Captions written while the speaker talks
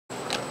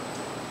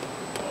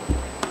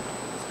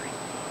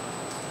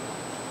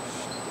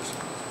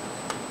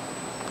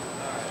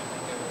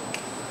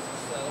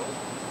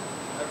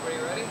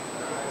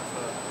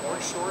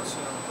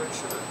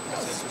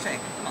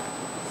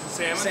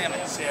Salmon?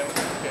 Salmon. Salmon.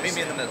 Okay, Meet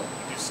me in the middle.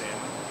 Do salmon.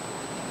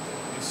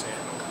 Do salmon.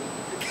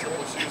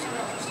 Triple shoes are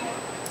interesting.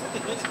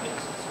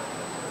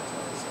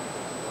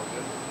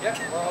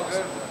 Yeah, we're all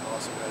good.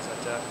 Awesome guys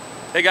like that.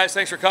 Hey guys,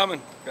 thanks for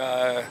coming.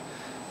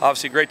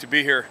 Obviously great to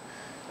be here.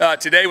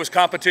 Today was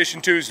Competition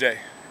Tuesday,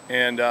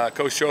 and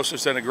Coach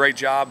Joseph's done a great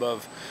job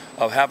of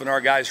having our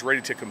guys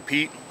ready to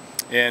compete,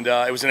 and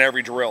it was in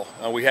every drill.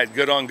 We had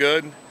good on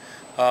good,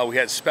 we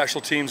had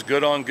special teams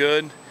good on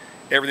good.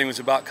 Everything was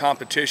about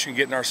competition,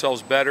 getting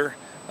ourselves better,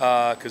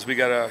 because we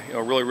got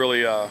a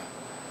really a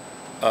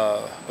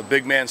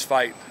big man's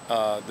fight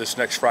this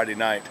next Friday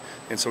night,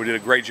 and so we did a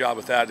great job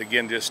with that.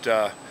 Again, just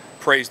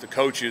praise the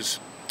coaches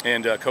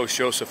and Coach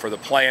Joseph for the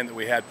plan that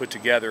we had put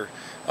together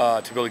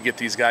to really get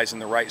these guys in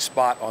the right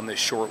spot on this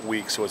short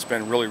week. So it's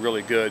been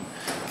really good.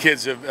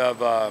 Kids have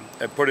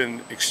put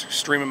in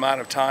extreme amount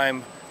of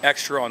time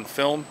extra on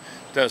film,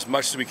 done as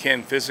much as we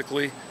can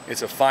physically.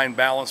 It's a fine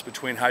balance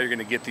between how you're going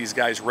to get these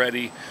guys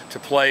ready to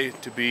play,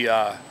 to be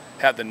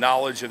have the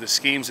knowledge of the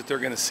schemes that they're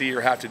going to see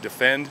or have to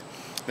defend,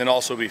 then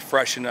also be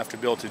fresh enough to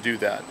be able to do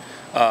that.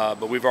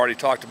 But we've already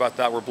talked about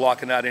that. We're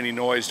blocking out any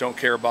noise. Don't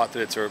care about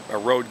that it's a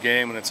road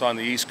game and it's on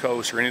the East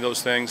Coast or any of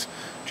those things.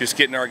 Just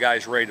getting our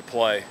guys ready to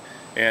play.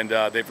 And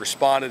they've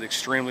responded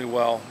extremely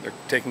well. They're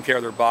taking care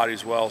of their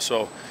bodies well.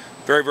 So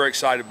very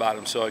excited about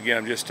them. So again,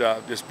 I'm just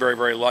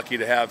very lucky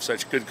to have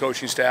such good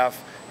coaching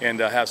staff and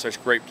have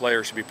such great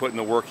players to be putting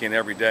the work in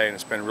every day. And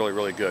it's been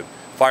really good.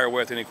 Fire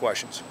away with any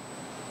questions.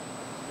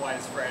 Why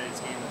is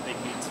Friday's game a big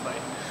means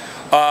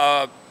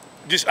fight?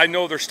 I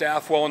know their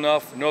staff well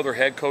enough, know their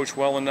head coach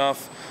well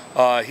enough.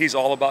 He's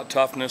all about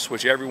toughness,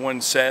 which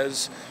everyone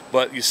says,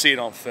 but you see it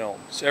on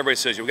film. So everybody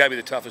says, you've got to be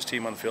the toughest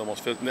team on the field.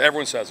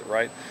 Everyone says it,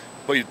 right?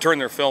 But you turn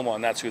their film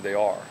on, that's who they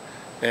are.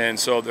 And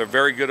so they're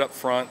very good up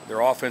front.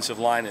 Their offensive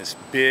line is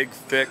big,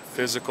 thick,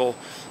 physical.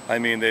 I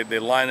mean, they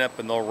line up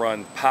and they'll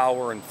run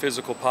power and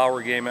physical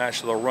power game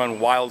action. They'll run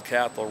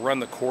wildcat. They'll run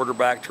the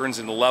quarterback, turns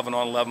into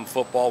 11-on-11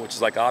 football, which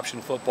is like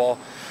option football.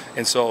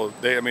 And so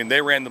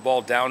they ran the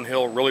ball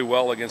downhill really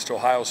well against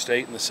Ohio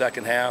State in the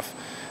second half.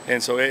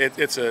 And so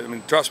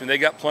trust me, they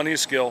got plenty of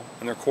skill,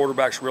 and their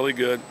quarterback's really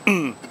good.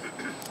 It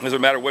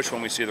doesn't matter which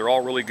one we see; they're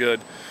all really good.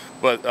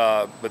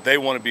 But they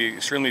want to be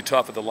extremely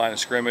tough at the line of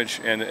scrimmage,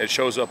 and it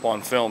shows up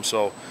on film.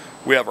 So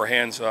we have our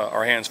hands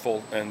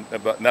full, and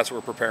that's what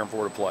we're preparing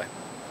for to play.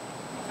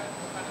 What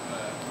kind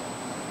of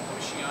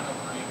Oceano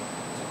bring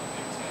to the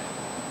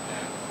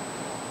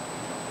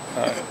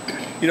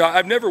Big Ten?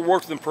 I've never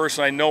worked with him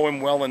personally. I know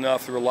him well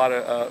enough through a lot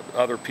of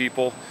other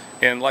people.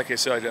 And like I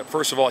said,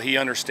 first of all, he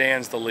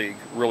understands the league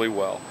really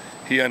well.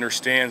 He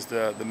understands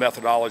the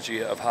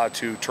methodology of how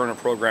to turn a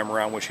program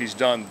around, which he's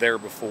done there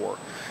before.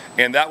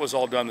 And that was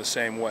all done the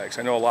same way. Because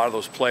I know a lot of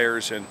those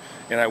players, and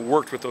I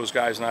worked with those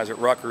guys when I was at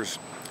Rutgers,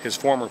 his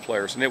former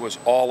players, and it was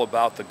all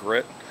about the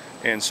grit.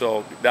 And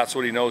so that's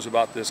what he knows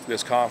about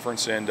this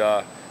conference. And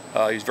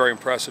he's very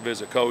impressive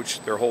as a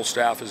coach. Their whole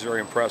staff is very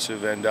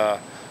impressive. And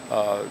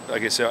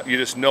like I said, you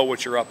just know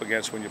what you're up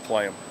against when you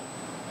play them.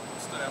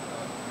 Stood out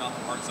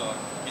Malcolm Hartzell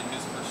getting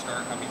his first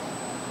start.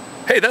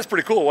 Hey, that's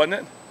pretty cool, wasn't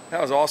it? That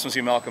was awesome to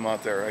see Malcolm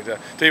out there. I tell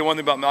you one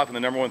thing about Malcolm, the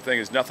number one thing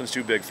is nothing's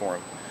too big for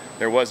him.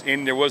 There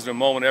wasn't a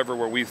moment ever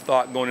where we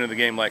thought going into the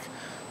game like,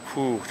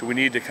 whew, do we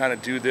need to kind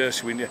of do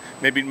this?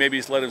 Maybe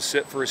just let him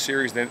sit for a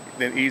series, then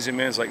ease him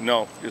in. It's like,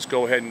 no, just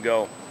go ahead and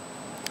go.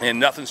 And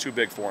nothing's too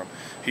big for him.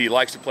 He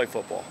likes to play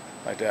football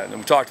like that. And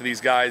we talk to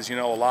these guys, a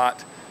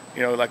lot,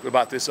 like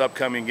about this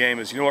upcoming game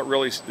is, what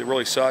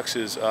really sucks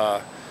is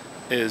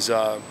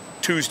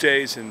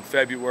Tuesdays in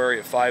February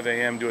at 5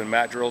 a.m. doing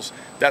mat drills.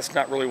 That's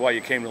not really why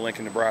you came to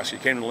Lincoln, Nebraska.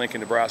 You came to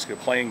Lincoln, Nebraska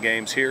playing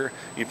games here.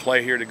 You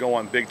play here to go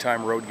on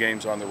big-time road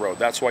games on the road.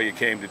 That's why you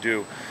came to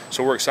do.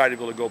 So we're excited to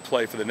be able to go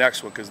play for the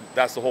next one, because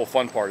that's the whole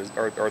fun part,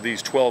 are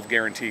these 12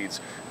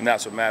 guaranteeds, and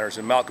that's what matters.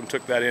 And Malcolm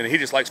took that in. He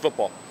just likes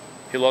football.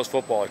 He loves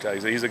football like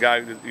that. He's a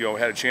guy that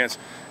had a chance.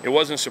 It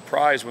wasn't a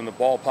surprise when the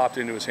ball popped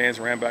into his hands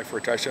and ran back for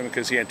a touchdown,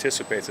 because he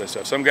anticipates that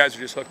stuff. Some guys are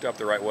just hooked up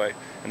the right way,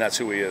 and that's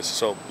who he is.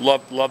 So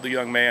love the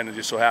young man, and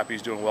just so happy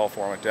he's doing well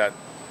for him like that.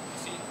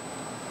 Is he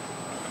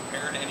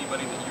compared to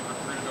anybody that you've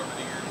recruited over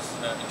the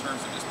years in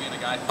terms of just being a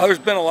guy? There's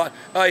been a lot.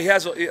 He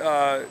has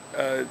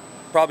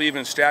probably even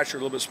in stature a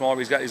little bit smaller.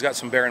 But he's got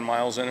some Barron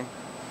Miles in him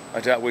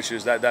like that, which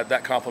is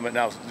that compliment.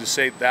 Now to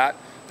say that.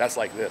 That's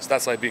like this.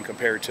 That's like being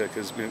compared to,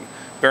 because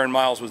Barron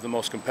Miles was the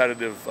most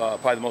competitive,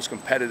 probably the most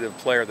competitive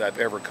player that I've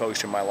ever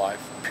coached in my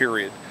life,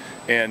 period.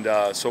 And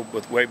so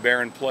with the way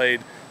Barron played,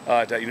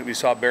 we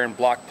saw Barron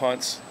block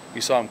punts.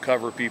 You saw him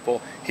cover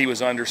people. He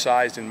was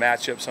undersized in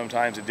matchups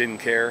sometimes. It didn't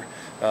care.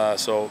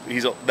 So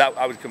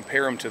I would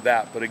compare him to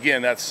that. But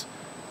again, that's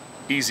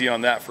easy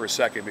on that for a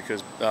second,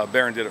 because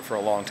Barron did it for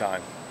a long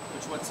time.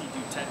 What's he do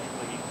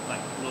technically,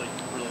 like really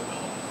well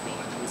on the field?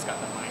 I know he's got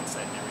the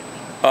mindset and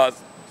everything.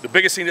 The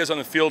biggest thing he does on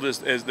the field is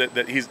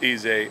that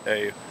he's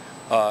a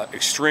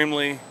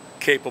extremely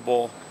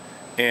capable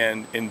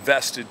and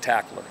invested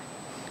tackler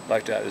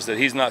like that. Is that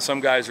he's not, some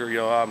guys are,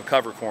 I'm a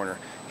cover corner.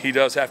 he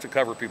does have to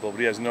cover people, but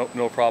he has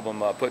no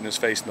problem putting his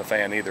face in the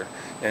fan either.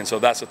 And so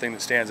that's the thing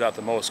that stands out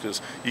the most,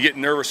 because you get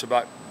nervous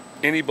about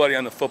anybody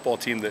on the football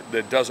team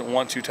that doesn't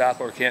want to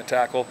tackle or can't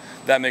tackle.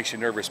 That makes you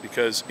nervous,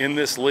 because in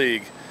this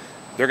league,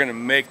 they're going to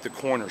make the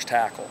corners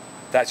tackle.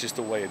 That's just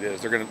the way it is.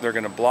 They're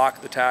going to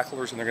block the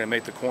tacklers, and they're going to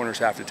make the corners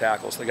have to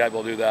tackle. So the guy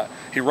will do that.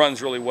 He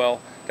runs really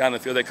well down the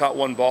field. They caught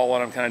one ball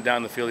on him kind of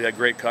down the field. He had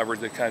great coverage.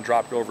 They kind of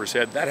dropped it over his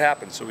head. That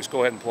happens, so we just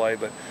go ahead and play.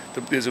 But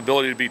his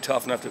ability to be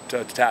tough enough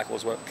to tackle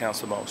is what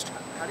counts the most.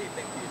 How do you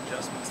think the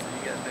adjustments that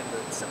you guys made,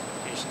 the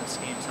simplification of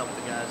schemes, helped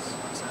the guys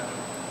on Saturday?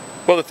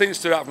 Well, the thing that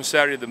stood out from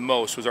Saturday the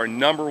most was our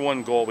number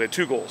one goal. We had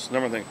two goals.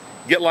 Number one thing,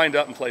 get lined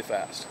up and play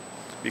fast,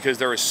 because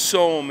there are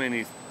so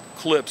many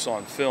clips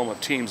on film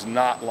of teams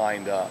not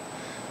lined up.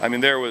 I mean,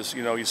 there was,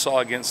 you saw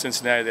against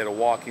Cincinnati, they had a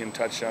walk-in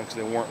touchdown because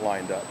they weren't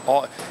lined up.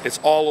 It's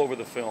all over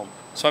the film.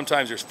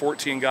 Sometimes there's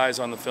 14 guys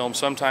on the film.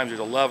 Sometimes there's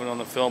 11 on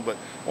the film, but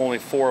only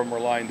 4 of them are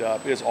lined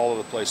up. It's all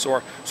over the place.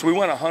 So we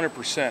went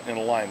 100% in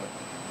alignment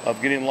of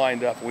getting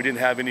lined up. We didn't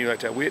have any like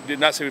that. We did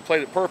not say we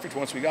played it perfect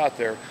once we got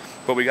there,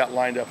 but we got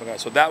lined up.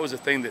 So that was the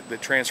thing that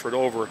transferred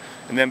over,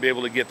 and then be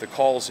able to get the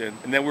calls in.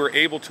 And then we were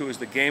able to, as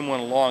the game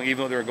went along,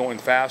 even though they were going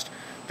fast,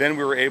 then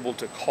we were able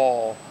to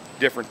call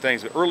different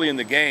things. But early in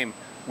the game,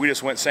 we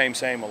just went same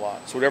a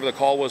lot. So whatever the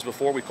call was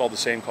before, we called the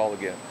same call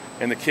again.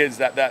 And the kids,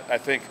 that I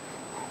think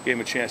gave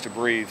them a chance to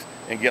breathe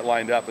and get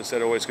lined up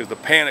instead of always, because the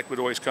panic would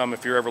always come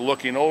if you're ever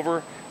looking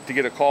over to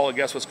get a call and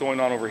guess what's going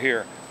on over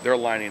here. They're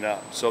lining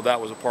up. So that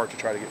was a part to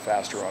try to get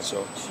faster on.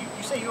 So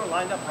you say you were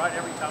lined up right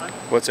every time?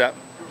 What's that?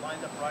 You were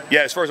lined up right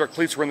Yeah, as far as our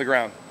cleats were in the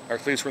ground. Our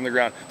cleats were in the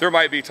ground. There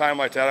might be time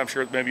like that. I'm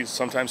sure maybe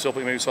sometimes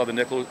simply maybe saw the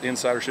nickel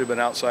inside or should have been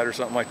outside or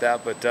something like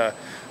that. But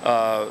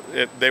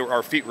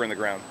our feet were in the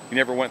ground. You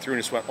never went through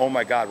and just went, oh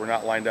my God, we're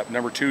not lined up.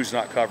 Number 2's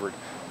not covered.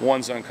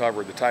 1's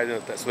uncovered. The tight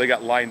end, so they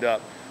got lined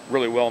up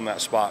really well in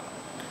that spot.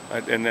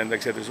 And then,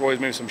 like I said, there's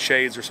always maybe some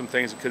shades or some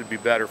things that could be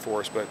better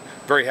for us, but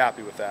very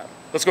happy with that.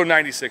 Let's go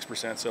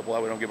 96% simple.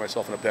 That way I don't get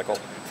myself in a pickle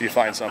if you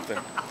find something.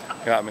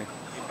 Got me. Bill,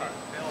 I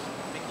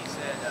think he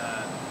said he's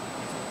an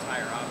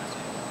entire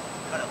opposite.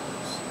 Cut it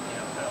loose.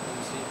 Cut it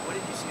loose. What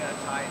did you see out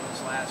of Ty in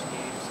this last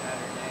game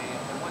Saturday,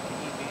 and what can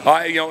he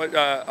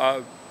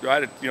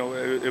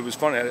be? It was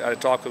funny. I had a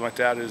talk with my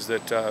dad. Is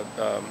that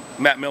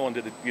Matt Millen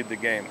did the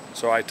game,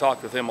 so I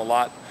talked with him a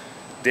lot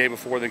day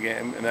before the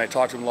game, and then I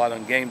talked to him a lot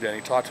on game day. And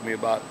he talked to me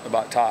about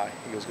Ty.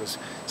 He goes,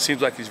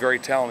 seems like he's very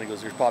talented. He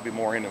goes, there's probably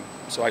more in him.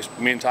 So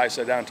me and Ty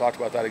sat down and talked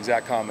about that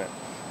exact comment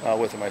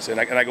with him. I said,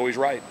 and I go, he's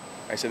right.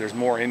 I said, there's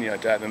more in you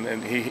at that,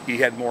 and he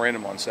had more in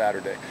him on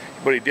Saturday.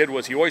 What he did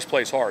was he always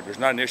plays hard. There's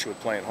not an issue with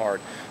playing hard,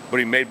 but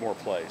he made more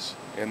plays,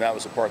 and that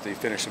was the part that he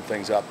finished some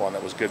things up on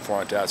that was good for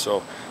him at that.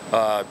 So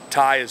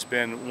Ty has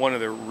been one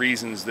of the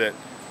reasons that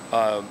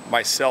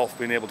myself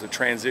being able to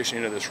transition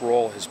into this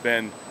role has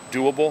been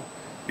doable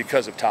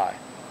because of Ty,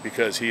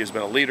 because he has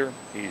been a leader.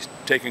 He's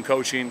taken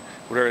coaching,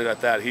 whatever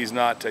that. He's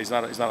not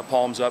a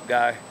palms up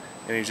guy,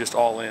 and he's just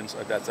all in.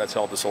 So that's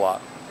helped us a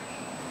lot.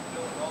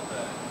 Bill,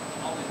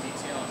 all the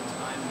detail and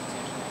time and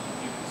attention that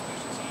you give to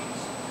special teams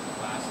over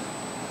the last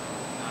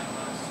 9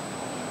 months,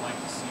 I'd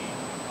like to see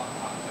a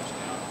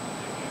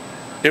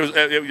touchdown.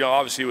 It was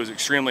obviously he was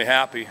extremely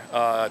happy.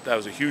 That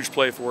was a huge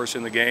play for us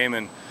in the game,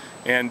 and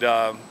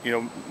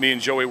me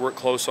and Joey work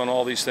close on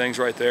all these things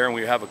right there, and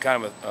we have a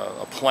kind of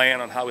a plan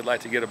on how we'd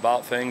like to get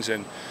about things.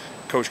 And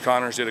Coach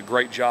Connors did a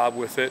great job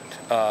with it,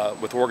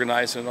 with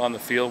organizing it on the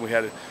field. We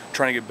had to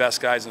try to get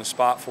best guys in the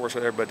spot for us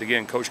right there. But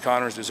again, Coach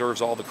Connors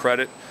deserves all the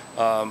credit.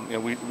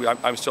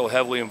 I'm still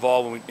heavily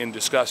involved in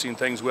discussing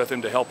things with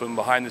him to help him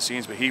behind the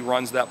scenes, but he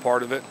runs that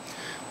part of it.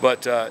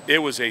 But it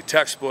was a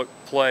textbook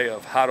play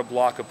of how to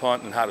block a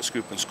punt and how to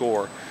scoop and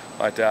score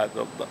like that.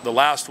 The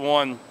last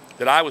one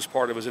that I was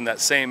part of was in that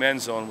same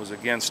end zone, was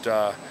against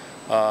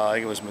I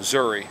think it was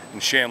Missouri,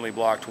 and Shanley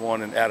blocked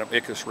one, and Adam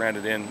Ickes ran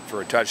it in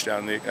for a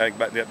touchdown,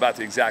 about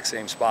the exact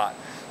same spot.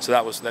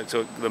 So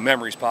so the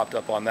memories popped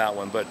up on that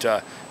one. But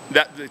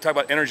they talk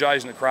about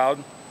energizing the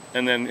crowd,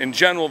 and then in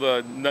general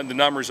the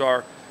numbers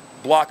are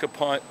block a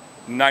punt,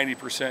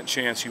 90%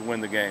 chance you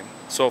win the game.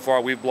 So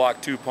far we've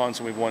blocked 2 punts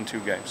and we've won 2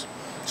 games.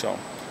 So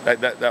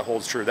that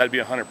holds true. That'd be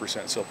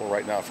 100% simple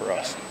right now for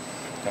us.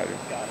 Got it.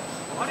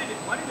 Why did it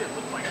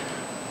look like they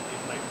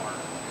played hard?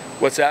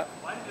 What's that?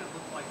 Why did it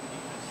look like the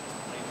defense just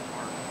played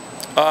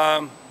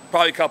hard?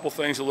 Probably a couple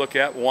things to look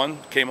at. One,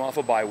 came off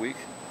a bye week,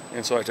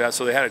 and so like that.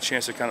 So they had a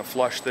chance to kind of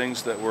flush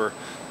things that were,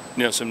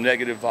 some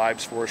negative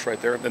vibes for us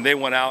right there. And they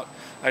went out.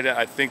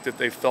 I think that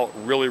they felt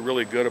really,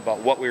 really good about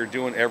what we were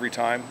doing every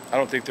time. I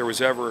don't think there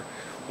was ever,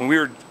 when we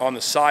were on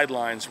the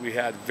sidelines, we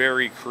had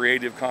very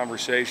creative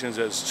conversations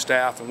as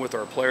staff and with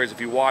our players.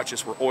 If you watch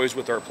us, we're always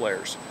with our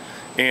players.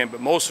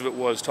 But most of it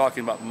was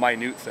talking about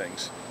minute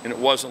things. And it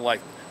wasn't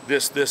like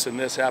this, and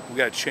this happened, we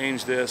got to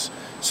change this.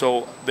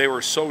 So they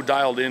were so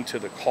dialed into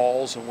the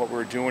calls and what we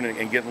were doing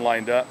and getting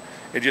lined up.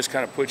 It just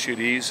kind of puts you at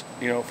ease,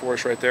 for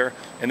us right there.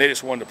 And they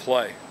just wanted to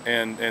play.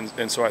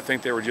 And so I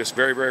think they were just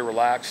very, very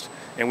relaxed.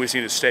 And we just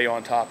need to stay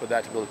on top of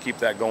that to be able to keep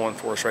that going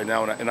for us right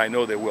now. And I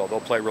know they will.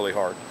 They'll play really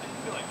hard.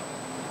 I feel like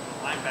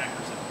the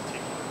linebackers have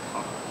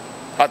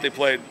Thought they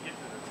played.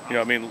 You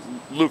know, I mean,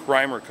 Luke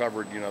Reimer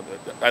covered. You know,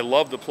 I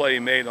love the play he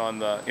made on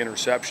the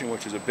interception,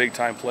 which was a big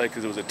time play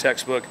because it was a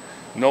textbook,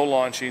 no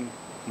launching,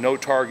 no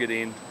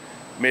targeting.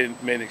 Made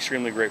an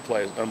extremely great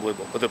play,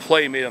 unbelievable. But the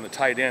play he made on the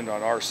tight end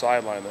on our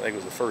sideline, I think it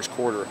was the first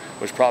quarter,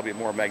 was probably a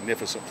more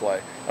magnificent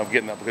play of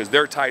getting up because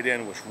their tight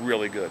end was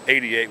really good.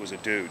 88 was a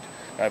dude.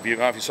 If you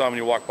saw him when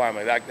you walk by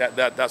him, like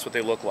that's what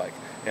they look like.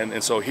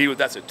 And so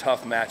that's a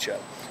tough matchup.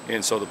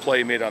 And so the play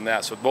he made on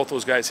that. So both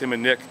those guys, him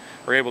and Nick,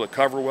 are able to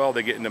cover well.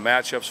 They get into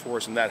matchups for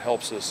us, and that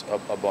helps us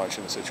a bunch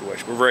in the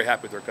situation. We're very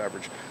happy with their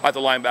coverage. I thought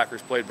the linebackers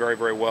played very,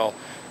 very well.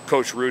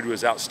 Coach Rude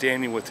was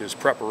outstanding with his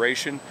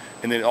preparation,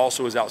 and then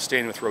also was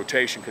outstanding with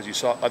rotation because you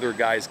saw other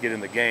guys get in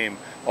the game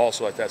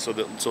also like that.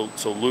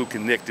 So Luke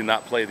and Nick did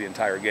not play the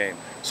entire game.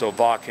 So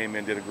Va came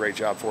in, did a great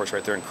job for us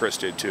right there, and Chris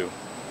did too.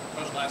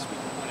 Coach, last week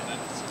the point of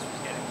emphasis was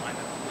getting lined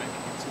up quick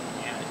against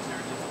Indiana. Is there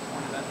a different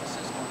point of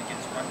emphasis going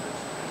against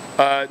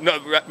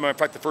Rutgers? No, in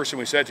fact, the first thing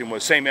we said to him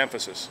was same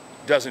emphasis,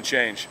 doesn't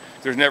change.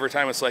 There's never a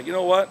time it's like, you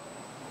know what?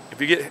 If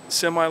you get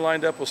semi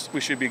lined up,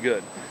 we should be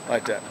good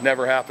like that.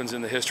 Never happens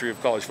in the history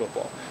of college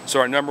football.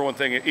 So our number one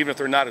thing, even if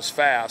they're not as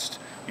fast,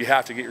 you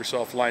have to get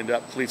yourself lined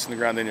up, cleats in the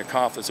ground, then you're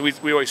confident. So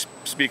we always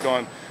speak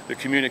on the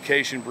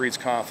communication breeds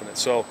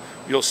confidence. So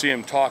you'll see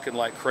him talking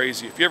like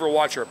crazy. If you ever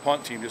watch our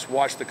punt team, just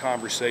watch the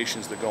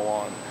conversations that go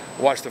on.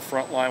 Watch the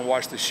front line,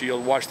 watch the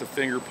shield, watch the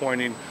finger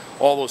pointing,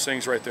 all those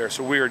things right there.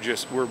 So we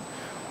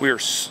are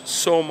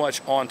so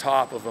much on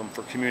top of them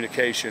for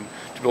communication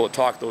to be able to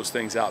talk those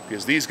things out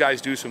because these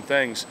guys do some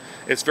things.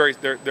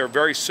 They're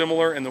very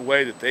similar in the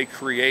way that they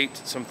create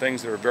some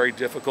things that are very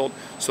difficult.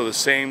 So the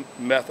same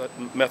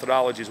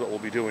methodology is what we'll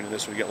be doing in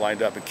this when we get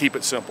lined up and keep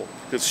it simple.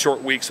 Because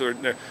short weeks,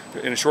 in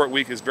a short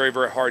week, it's very,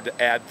 very hard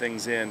to add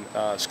things in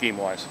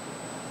scheme-wise.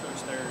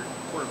 Coach, their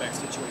quarterback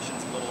situation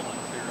is a little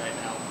unclear right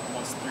now.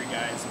 Almost three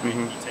guys might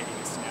be taking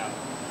a snap.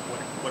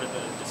 What are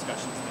the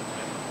discussions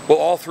been? Well,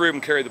 all three of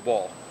them carry the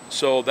ball.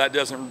 So that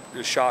doesn't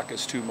shock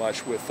us too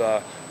much with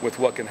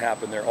what can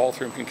happen there. All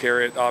three of them can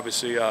carry it.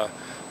 Obviously,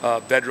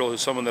 Vedral is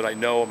someone that I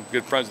know. I'm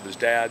good friends with his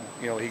dad.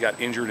 You know, he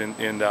got injured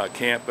in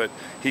camp, but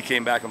he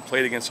came back and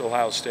played against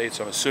Ohio State.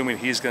 So I'm assuming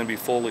he's going to be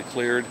fully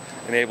cleared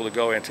and able to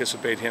go.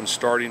 Anticipate him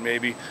starting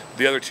maybe.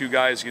 The other two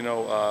guys, you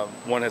know,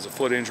 one has a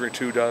foot injury,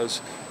 two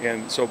does,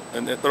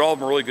 but all of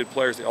them are really good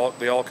players.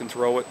 They all can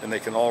throw it and they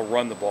can all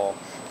run the ball.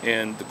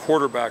 And the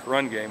quarterback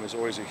run game is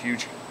always a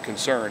huge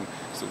concern.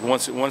 So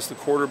once the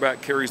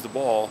quarterback carries the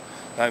ball,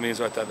 that means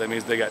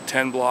they got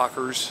 10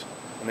 blockers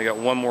and they got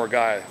one more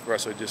guy.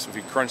 So just if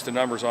you crunch the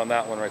numbers on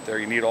that one right there,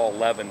 you need all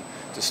 11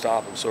 to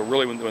stop them. So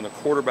really, when the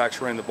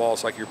quarterback's running the ball,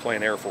 it's like you're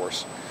playing Air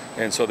Force.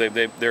 And so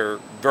they're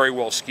very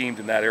well schemed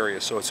in that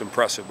area. So it's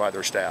impressive by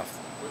their staff.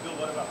 Bill,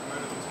 what about the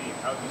mood of the team?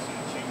 How have you seen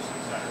it change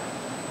since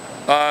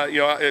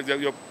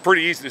Saturday?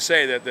 Pretty easy to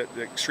say that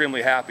they're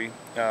extremely happy.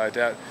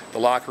 The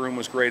locker room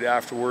was great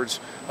afterwards.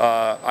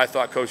 I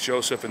thought Coach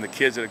Joseph and the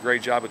kids did a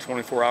great job of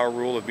 24-hour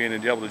rule of being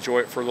able to enjoy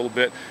it for a little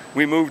bit.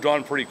 We moved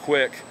on pretty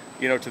quick,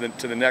 you know, to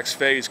the next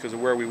phase because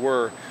of where we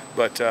were.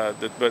 But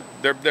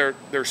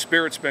their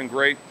spirit's been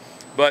great.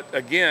 But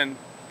again,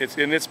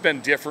 it's been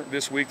different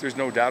this week. There's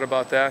no doubt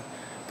about that.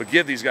 But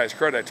give these guys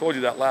credit. I told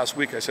you that last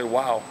week. I said,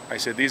 wow. I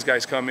said, these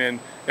guys come in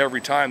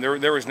every time.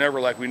 There was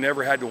never like, we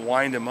never had to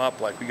wind them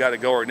up like we got to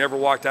go, or never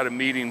walked out of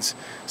meetings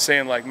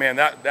saying like, man,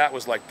 that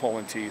was like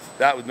pulling teeth.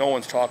 No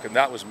one's talking.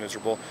 That was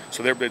miserable.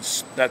 So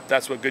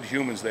that's what good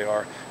humans they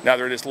are. Now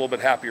they're just a little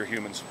bit happier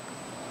humans.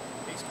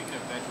 Hey, speaking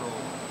of Vedral,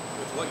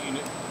 with what you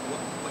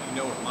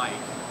know of Mike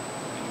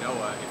and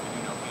Noah, if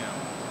you do know him,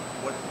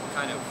 what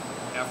kind of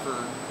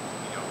effort,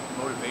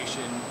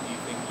 motivation do you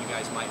think you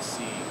guys might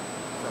see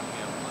from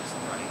him on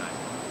Friday night?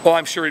 Well,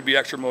 I'm sure he'd be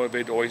extra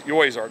motivated. You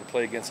always are to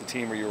play against a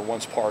team where you were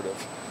once part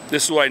of.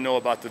 This is what I know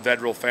about the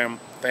Vedral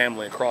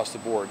family across the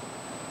board.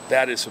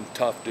 That is some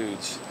tough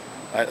dudes.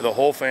 The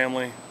whole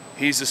family,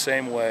 he's the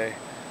same way.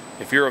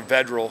 If you're a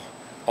Vedral,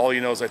 all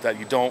you know is like that.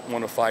 You don't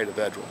want to fight a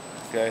Vedral.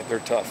 Okay, they're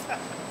tough,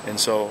 and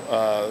so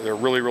they're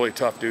really, really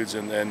tough dudes,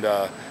 and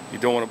you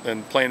don't want to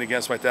and playing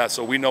against them like that.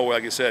 So we know,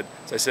 like I said,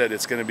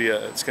 it's going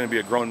to be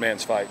a grown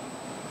man's fight.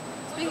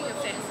 Speaking of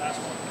fans,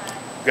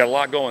 We've got a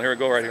lot going. Here we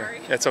go right here.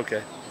 That's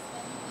okay.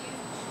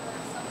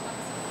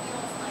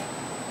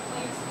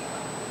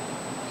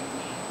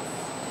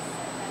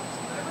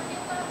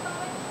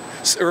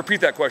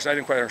 Repeat that question. I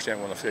didn't quite understand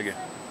one. Let's say again.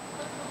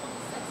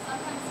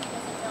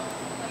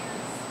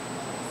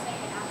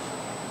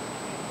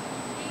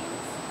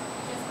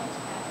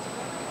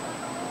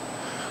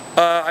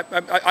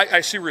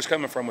 I see where he's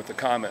coming from with the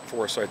comment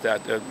for us like that,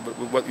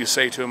 what you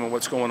say to him and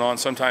what's going on.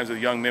 Sometimes the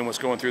young men, what's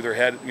going through their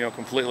head,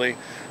 completely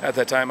at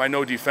that time. I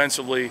know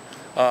defensively,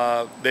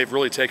 they've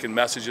really taken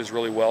messages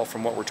really well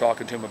from what we're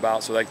talking to him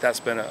about. So that's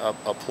been a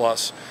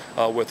plus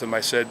with him.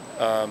 I said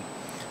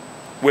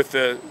with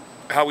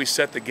how we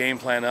set the game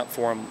plan up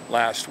for him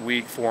last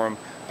week for him,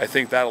 I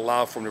think that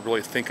allowed for him to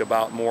really think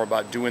more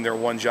about doing their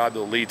one job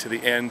to lead to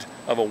the end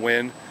of a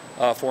win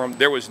for him.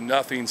 There was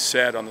nothing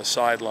said on the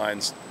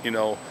sidelines,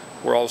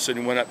 where all of a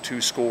sudden he went up 2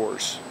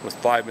 scores with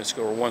 5 minutes to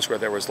go or 1 score.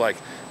 There was like,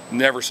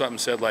 never something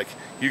said like,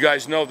 you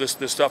guys know this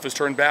stuff has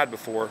turned bad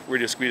before. We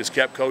just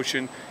kept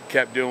coaching,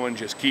 kept doing,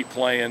 just keep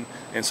playing,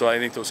 and so I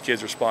think those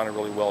kids responded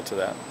really well to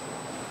that.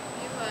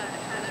 You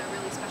had a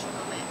really special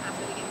moment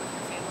after the game with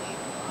your family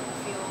on the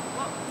field.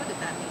 What did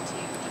that mean to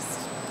you, just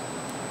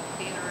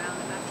being around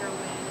them after a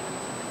win and a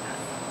moment like that?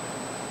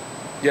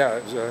 Yeah,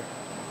 it was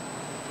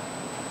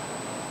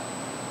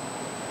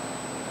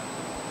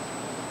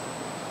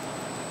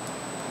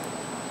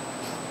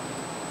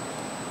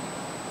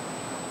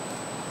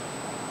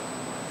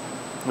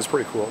it was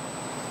pretty cool. Okay.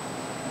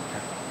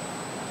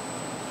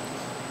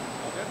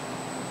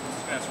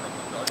 Just gonna ask real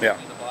quick, though. Are you Yeah. gonna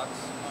be in the box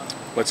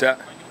What's that? Are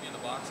you gonna be in the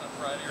box on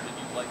Friday, or did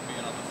you like being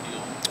on the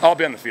field? I'll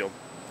be on the field.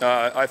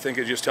 I think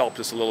it just helped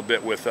us a little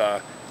bit with,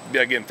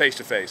 again,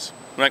 face-to-face.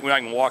 When I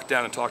can walk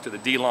down and talk to the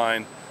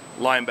D-line,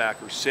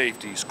 linebackers,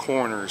 safeties,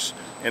 corners,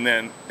 and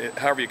then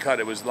however you cut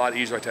it was a lot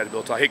easier. I had to be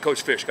able to talk. Hey,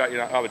 Coach Fish,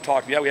 I would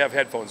talk. Yeah, we have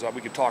headphones on.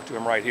 We could talk to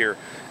him right here,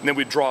 and then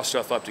we'd draw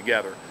stuff up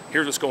together.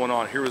 Here's what's going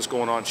on. Here's what's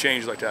going on.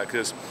 Changes like that,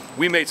 because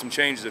we made some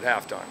changes at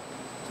halftime.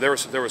 There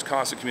was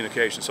constant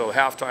communication. So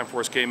halftime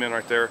for us came in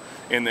right there,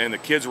 and then the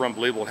kids were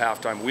unbelievable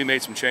at halftime. We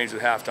made some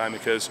changes at halftime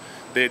because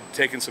they'd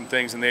taken some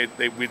things, and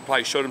we'd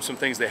probably showed them some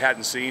things they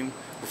hadn't seen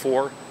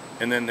before,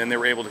 and then they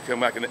were able to come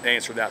back and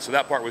answer that. So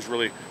that part was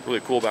really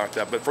cool about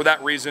that. But for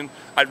that reason,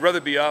 I'd rather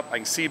be up. I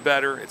can see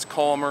better. It's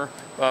calmer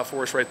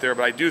for us right there.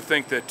 But I do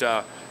think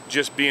that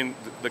just being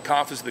the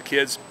confidence of the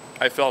kids,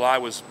 I felt I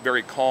was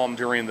very calm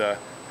during the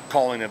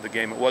calling of the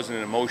game. It wasn't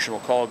an emotional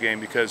call game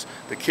because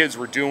the kids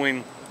were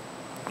doing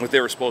what they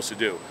were supposed to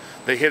do.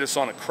 They hit us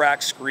on a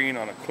crack screen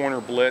on a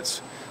corner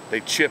blitz.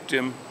 They chipped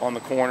him on the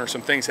corner.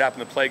 Some things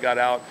happened. The play got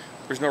out.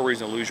 There's no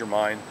reason to lose your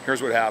mind.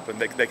 Here's what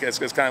happened. It's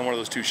kind of one of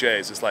those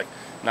touches. It's like,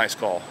 nice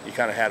call. You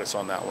kind of had us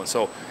on that one.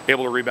 So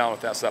able to rebound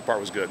with that, so that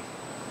part was good.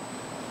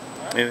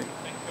 Anything?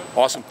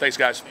 Awesome. Thanks,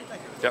 guys.